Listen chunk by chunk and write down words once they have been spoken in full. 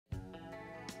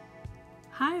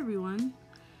Hi everyone,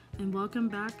 and welcome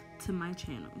back to my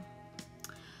channel.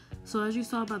 So as you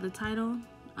saw by the title,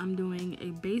 I'm doing a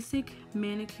basic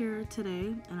manicure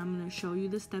today, and I'm going to show you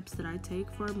the steps that I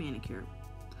take for a manicure.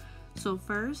 So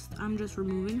first, I'm just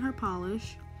removing her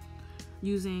polish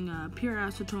using a pure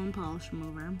acetone polish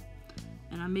remover,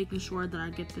 and I'm making sure that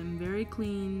I get them very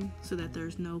clean so that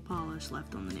there's no polish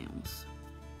left on the nails.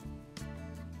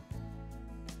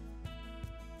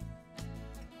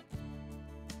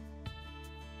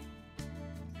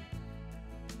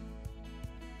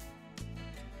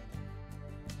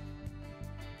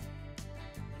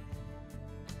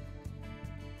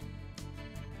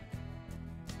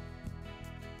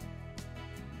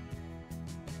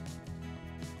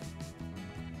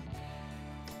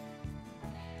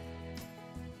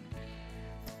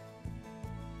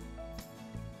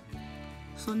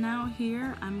 So now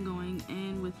here I'm going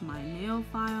in with my nail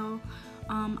file.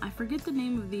 I forget the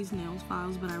name of these nails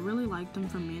files, but I really like them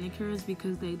from Manicures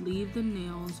because they leave the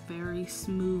nails very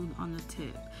smooth on the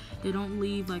tip. They don't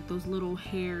leave like those little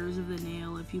hairs of the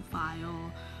nail if you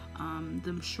file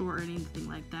them short or anything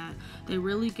like that. They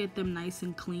really get them nice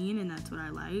and clean, and that's what I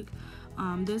like.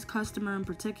 This customer in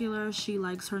particular, she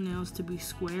likes her nails to be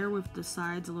square with the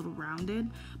sides a little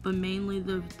rounded, but mainly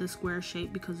the square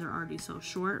shape because they're already so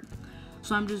short.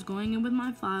 So I'm just going in with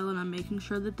my file and I'm making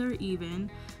sure that they're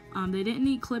even. They didn't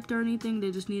need clipped or anything,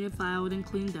 they just needed filed and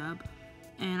cleaned up.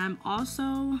 And I'm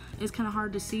also, it's kind of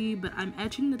hard to see, but I'm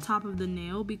etching the top of the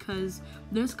nail because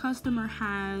this customer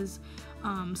has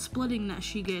splitting that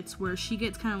she gets where she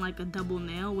gets kind of like a double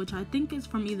nail, which I think is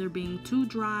from either being too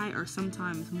dry or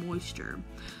sometimes moisture.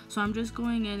 So I'm just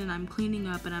going in and I'm cleaning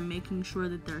up and I'm making sure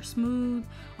that they're smooth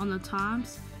on the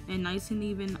tops and nice and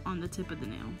even on the tip of the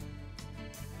nail.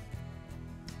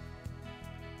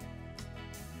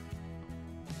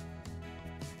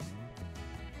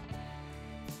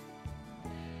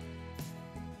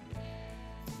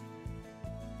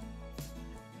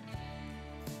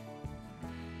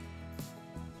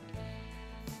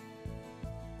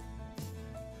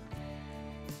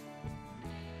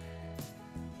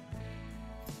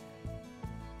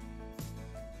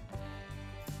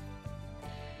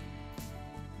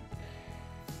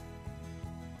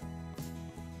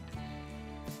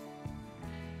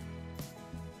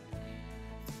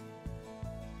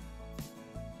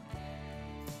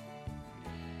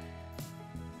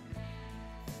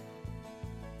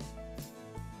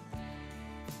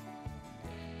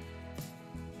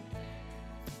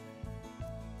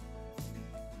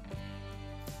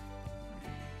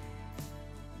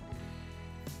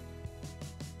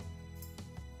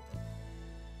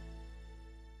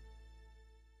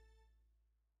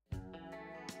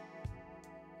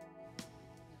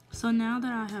 So now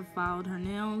that I have filed her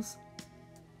nails,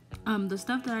 the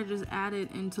stuff that I just added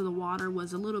into the water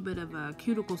was a little bit of a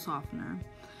cuticle softener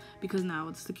because now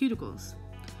it's the cuticles.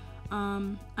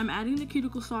 I'm adding the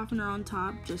cuticle softener on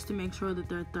top just to make sure that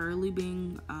they're thoroughly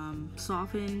being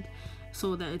softened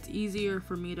so that it's easier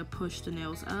for me to push the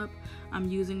nails up.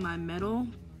 I'm using my metal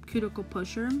cuticle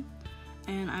pusher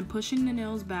and I'm pushing the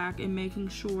nails back and making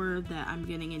sure that I'm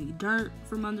getting any dirt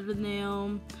from under the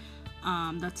nail.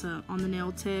 That's on the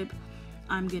nail tip.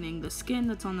 I'm getting the skin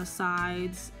that's on the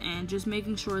sides and just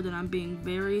making sure that I'm being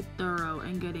very thorough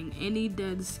and getting any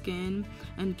dead skin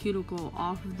and cuticle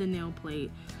off of the nail plate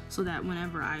so that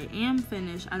whenever I am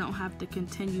finished, I don't have to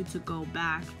continue to go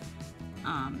back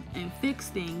and fix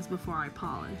things before I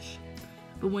polish.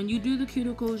 But when you do the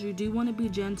cuticles, you do want to be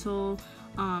gentle.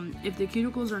 If the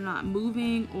cuticles are not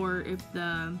moving or if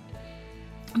the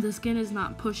skin is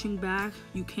not pushing back,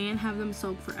 you can have them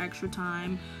soak for extra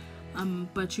time,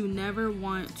 but you never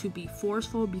want to be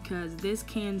forceful because this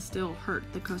can still hurt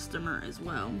the customer as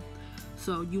well.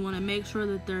 So you want to make sure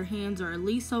that their hands are at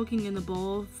least soaking in the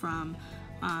bowl from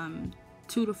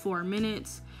 2 to 4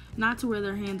 minutes, not to where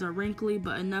their hands are wrinkly,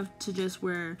 but enough to just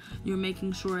where you're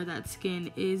making sure that skin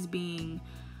is being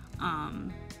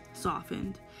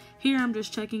softened. Here I'm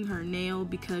just checking her nail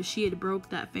because she had broke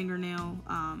that fingernail,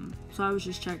 so I was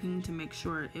just checking to make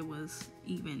sure it was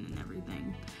even and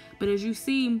everything. But as you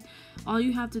see, all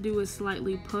you have to do is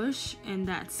slightly push and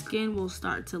that skin will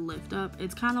start to lift up.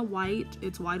 It's kind of white,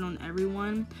 it's white on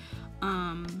everyone,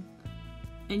 and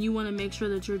you want to make sure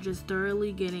that you're just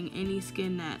thoroughly getting any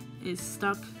skin that is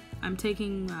stuck. I'm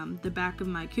taking the back of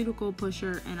my cuticle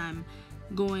pusher and I'm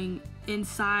going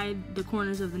inside the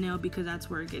corners of the nail because that's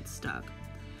where it gets stuck.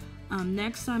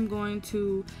 Next, I'm going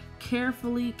to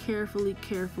carefully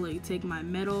take my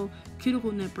metal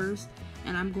cuticle nippers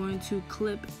and I'm going to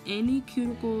clip any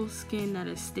cuticle skin that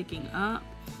is sticking up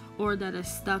or that is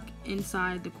stuck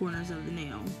inside the corners of the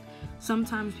nail.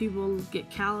 Sometimes people get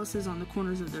calluses on the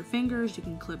corners of their fingers. You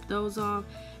can clip those off.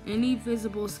 Any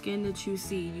visible skin that you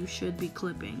see, you should be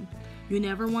clipping. You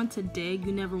never want to dig,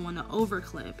 you never want to over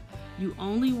clip. You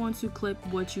only want to clip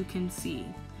what you can see.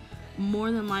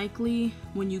 More than likely,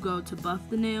 when you go to buff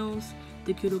the nails,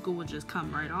 the cuticle will just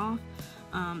come right off.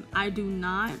 I do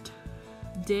not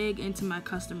dig into my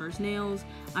customers' nails.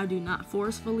 I do not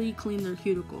forcefully clean their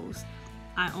cuticles.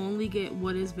 I only get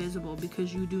what is visible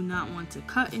because you do not want to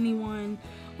cut anyone,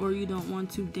 or you don't want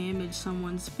to damage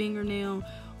someone's fingernail,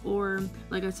 or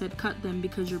like I said, cut them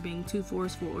because you're being too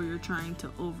forceful or you're trying to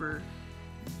overdo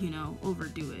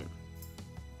it.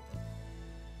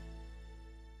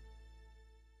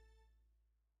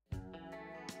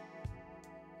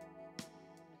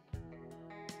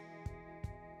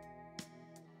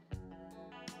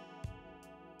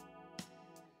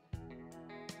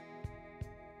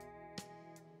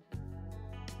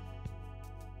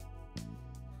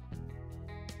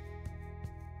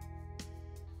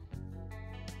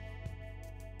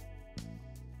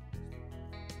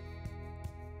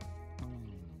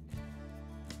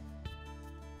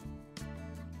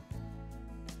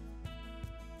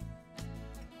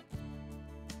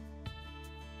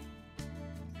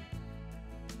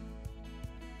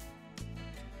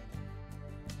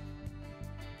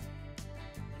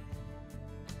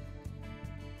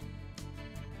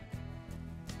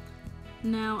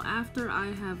 Now, after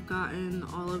I have gotten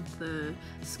all of the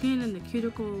skin and the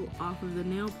cuticle off of the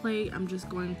nail plate, I'm just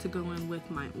going to go in with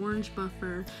my orange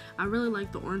buffer. I really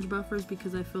like the orange buffers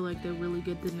because I feel like they really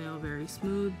get the nail very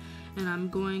smooth, and I'm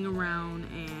going around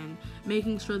and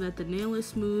making sure that the nail is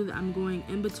smooth. I'm going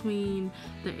in between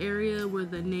the area where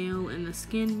the nail and the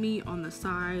skin meet on the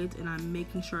sides, and I'm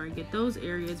making sure I get those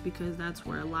areas because that's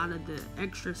where a lot of the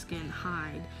extra skin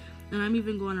hide. And I'm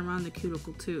even going around the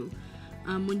cuticle too.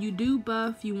 When you do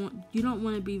buff, you don't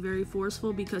want to be very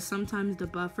forceful because sometimes the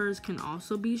buffers can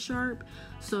also be sharp.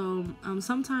 So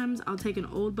sometimes I'll take an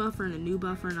old buffer and a new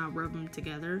buffer and I'll rub them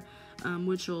together,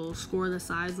 which will score the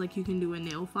sides like you can do a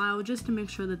nail file, just to make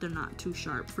sure that they're not too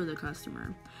sharp for the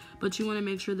customer. But you want to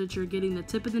make sure that you're getting the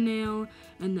tip of the nail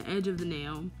and the edge of the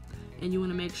nail, and you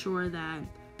want to make sure that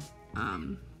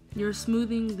you're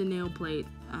smoothing the nail plate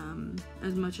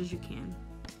as much as you can.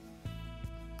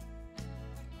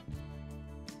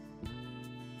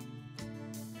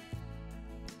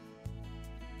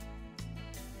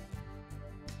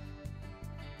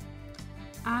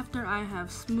 After I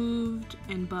have smoothed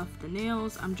and buffed the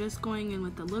nails, I'm just going in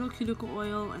with a little cuticle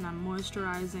oil and I'm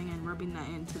moisturizing and rubbing that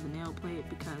into the nail plate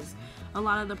because a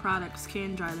lot of the products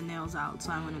can dry the nails out,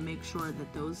 so I want to make sure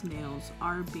that those nails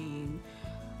are being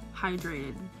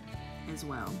hydrated as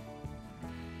well.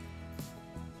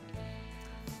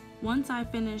 Once I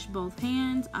finish both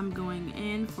hands, I'm going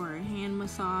in for a hand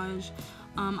massage.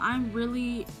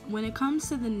 When it comes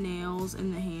to the nails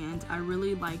and the hands, I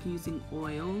really like using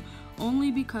oil,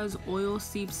 only because oil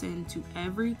seeps into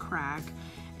every crack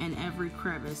and every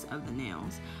crevice of the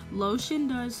nails. Lotion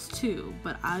does too,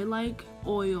 but I like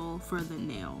oil for the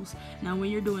nails. Now, when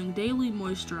you're doing daily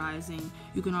moisturizing,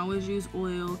 you can always use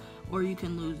oil or you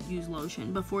can use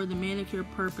lotion, but for the manicure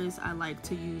purpose, I like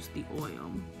to use the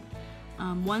oil.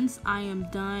 Once I am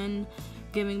done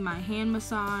giving my hand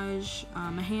massage,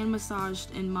 a hand massage,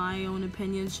 in my own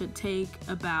opinion, should take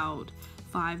about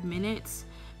 5 minutes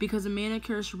because a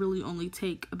manicure should really only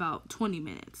take about 20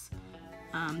 minutes.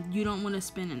 You don't want to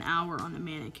spend an hour on a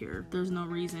manicure. There's no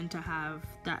reason to have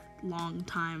that long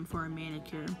time for a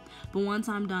manicure. But once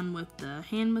I'm done with the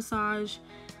hand massage,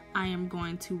 I am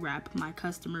going to wrap my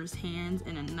customer's hands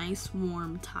in a nice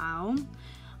warm towel.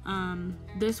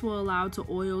 This will allow the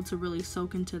oil to really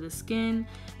soak into the skin,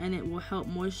 and it will help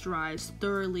moisturize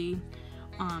thoroughly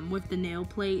with the nail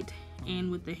plate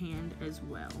and with the hand as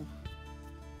well.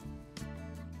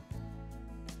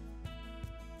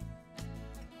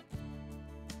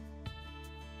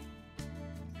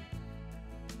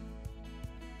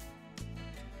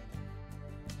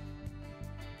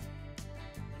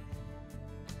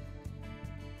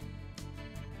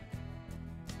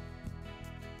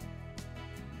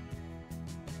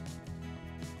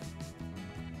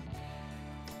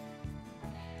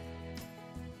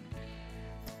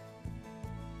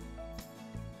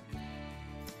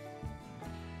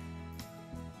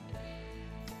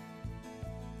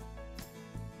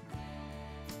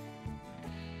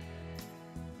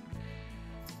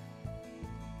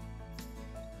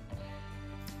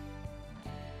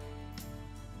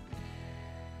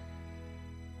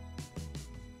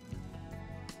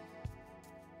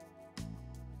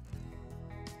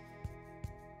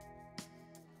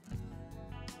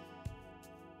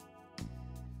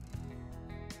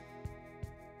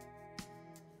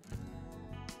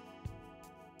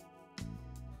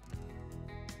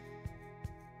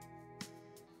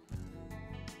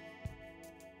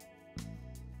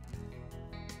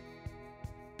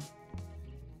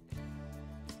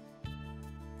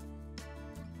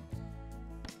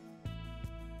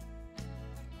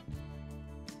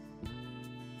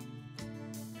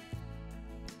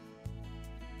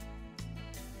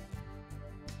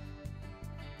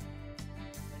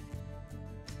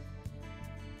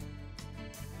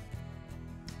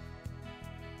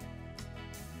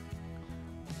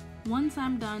 Once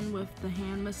I'm done with the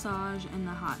hand massage and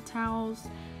the hot towels,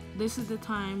 this is the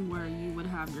time where you would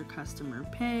have your customer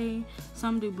pay.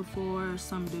 Some do before,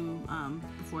 some do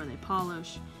before they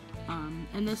polish.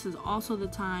 And this is also the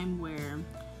time where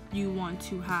you want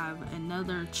to have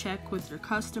another check with your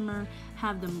customer,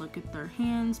 have them look at their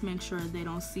hands, make sure they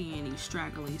don't see any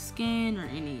straggly skin or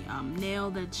any nail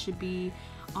that should be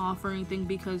off or anything,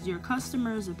 because your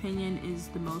customer's opinion is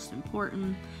the most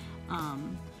important.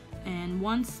 And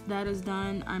once that is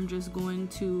done, I'm just going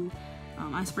to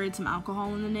I sprayed some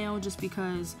alcohol in the nail just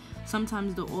because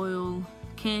sometimes the oil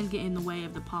can get in the way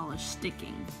of the polish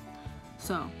sticking.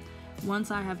 So once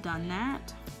I have done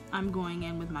that, I'm going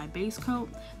in with my base coat.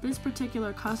 This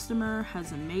particular customer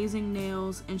has amazing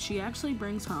nails, and she actually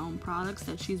brings her own products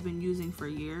that she's been using for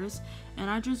years, and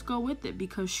I just go with it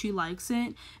because she likes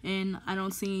it and I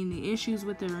don't see any issues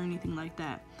with it or anything like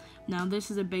that. Now this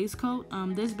is a base coat.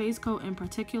 This base coat in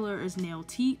particular is Nail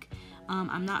Teak.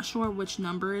 I'm not sure which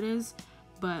number it is,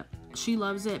 but she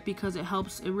loves it because it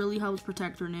really helps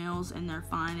protect her nails, and they're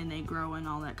fine and they grow and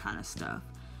all that kind of stuff.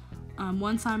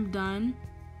 Once I'm done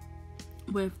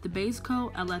with the base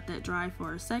coat, I let that dry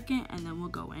for a second, and then we'll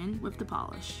go in with the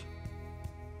polish.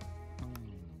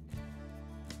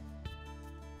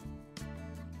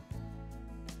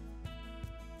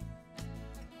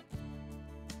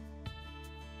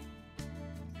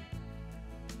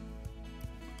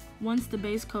 Once the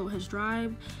base coat has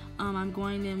dried, I'm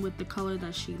going in with the color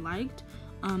that she liked.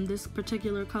 This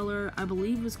particular color, I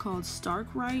believe, is called Stark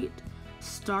White,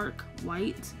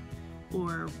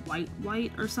 or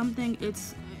White or something.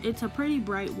 It's a pretty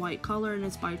bright white color, and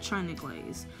it's by China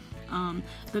Glaze.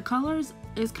 The colors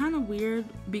is kind of weird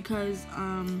because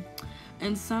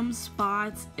in some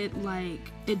spots it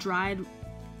dried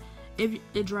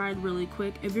really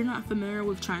quick. If you're not familiar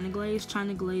with China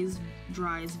Glaze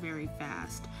dries very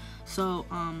fast. So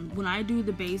when I do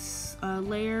the base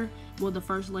layer, well, the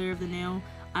first layer of the nail,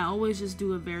 I always just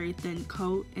do a very thin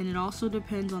coat, and it also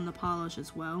depends on the polish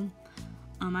as well.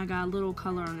 I got a little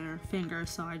color on her finger,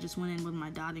 so I just went in with my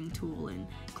dotting tool and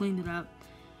cleaned it up.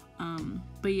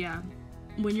 But yeah,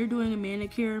 when you're doing a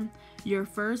manicure, your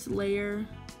first layer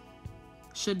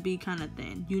should be kind of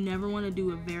thin. You never want to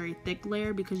do a very thick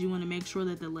layer because you want to make sure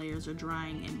that the layers are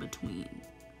drying in between.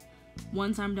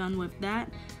 Once I'm done with that,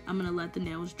 I'm going to let the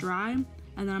nails dry, and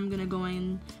then I'm going to go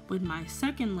in with my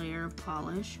second layer of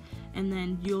polish, and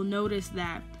then you'll notice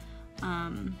that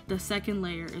the second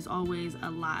layer is always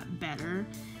a lot better,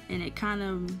 and it kind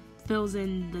of fills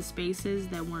in the spaces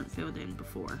that weren't filled in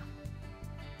before.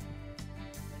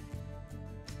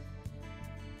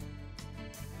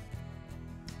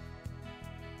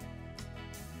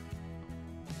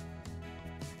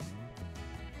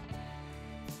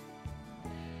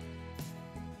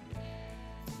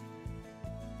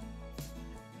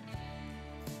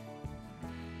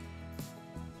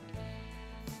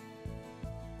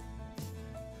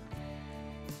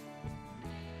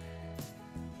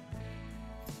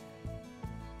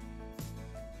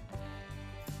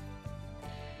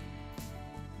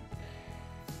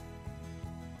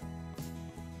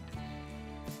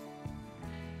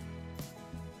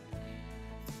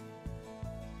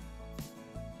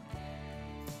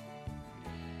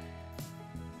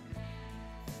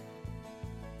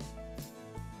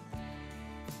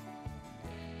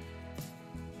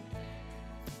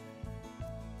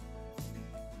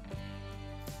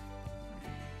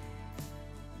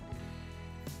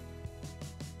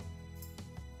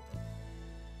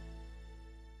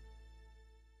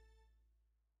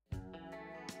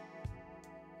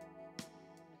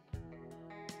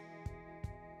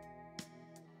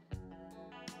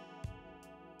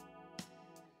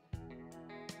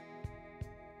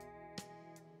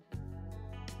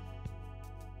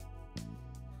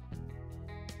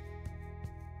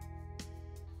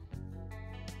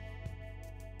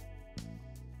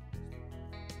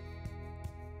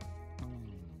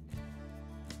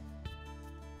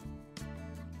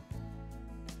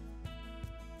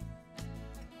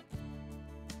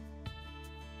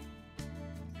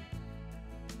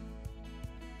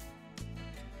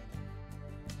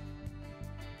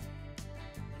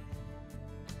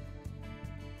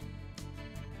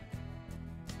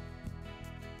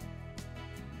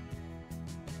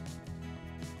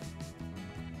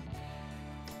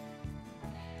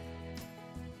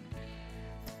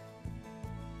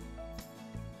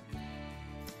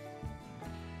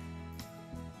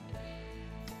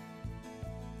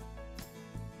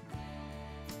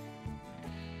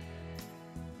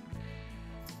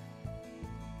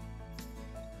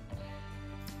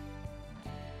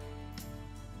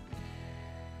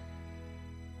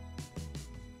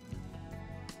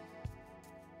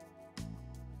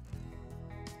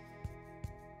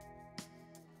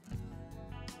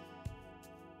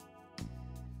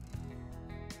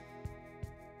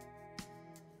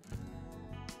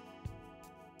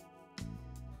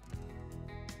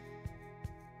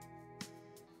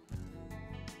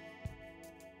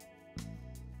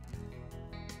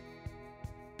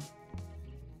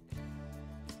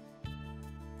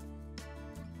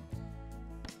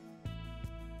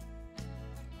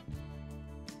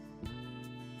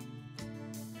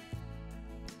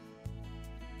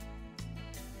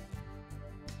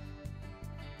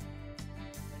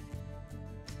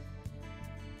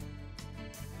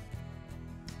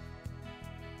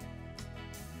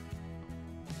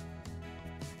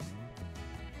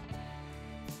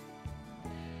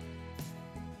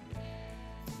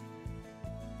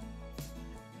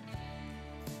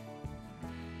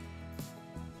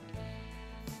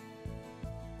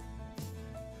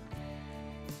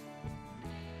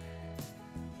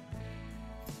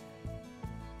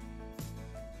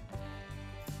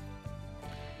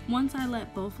 Once I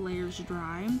let both layers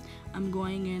dry, I'm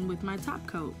going in with my top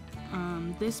coat.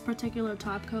 This particular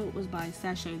top coat was by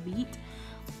Sachet Vite.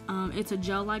 It's a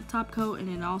gel-like top coat, and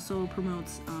it also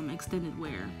promotes extended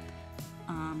wear.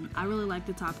 I really like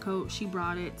the top coat. She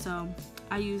brought it, so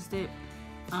I used it.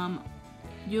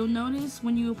 You'll notice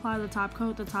when you apply the top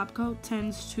coat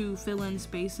tends to fill in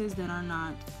spaces that are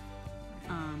not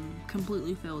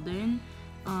completely filled in.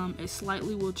 It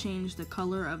slightly will change the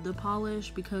color of the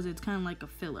polish because it's kind of like a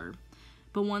filler.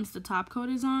 But once the top coat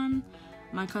is on,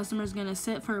 my customer's gonna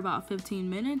sit for about 15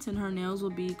 minutes and her nails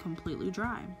will be completely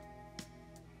dry.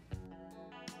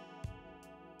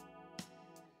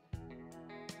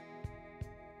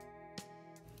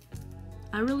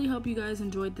 I really hope you guys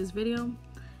enjoyed this video.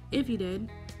 If you did,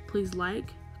 please like,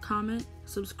 comment,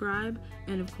 subscribe,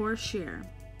 and of course share.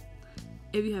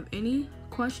 If you have any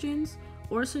questions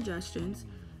or suggestions,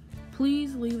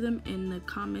 please leave them in the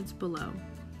comments below.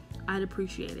 I'd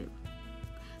appreciate it.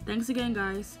 Thanks again,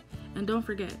 guys, and don't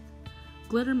forget,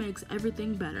 glitter makes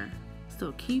everything better,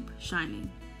 so keep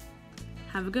shining.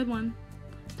 Have a good one.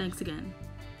 Thanks again.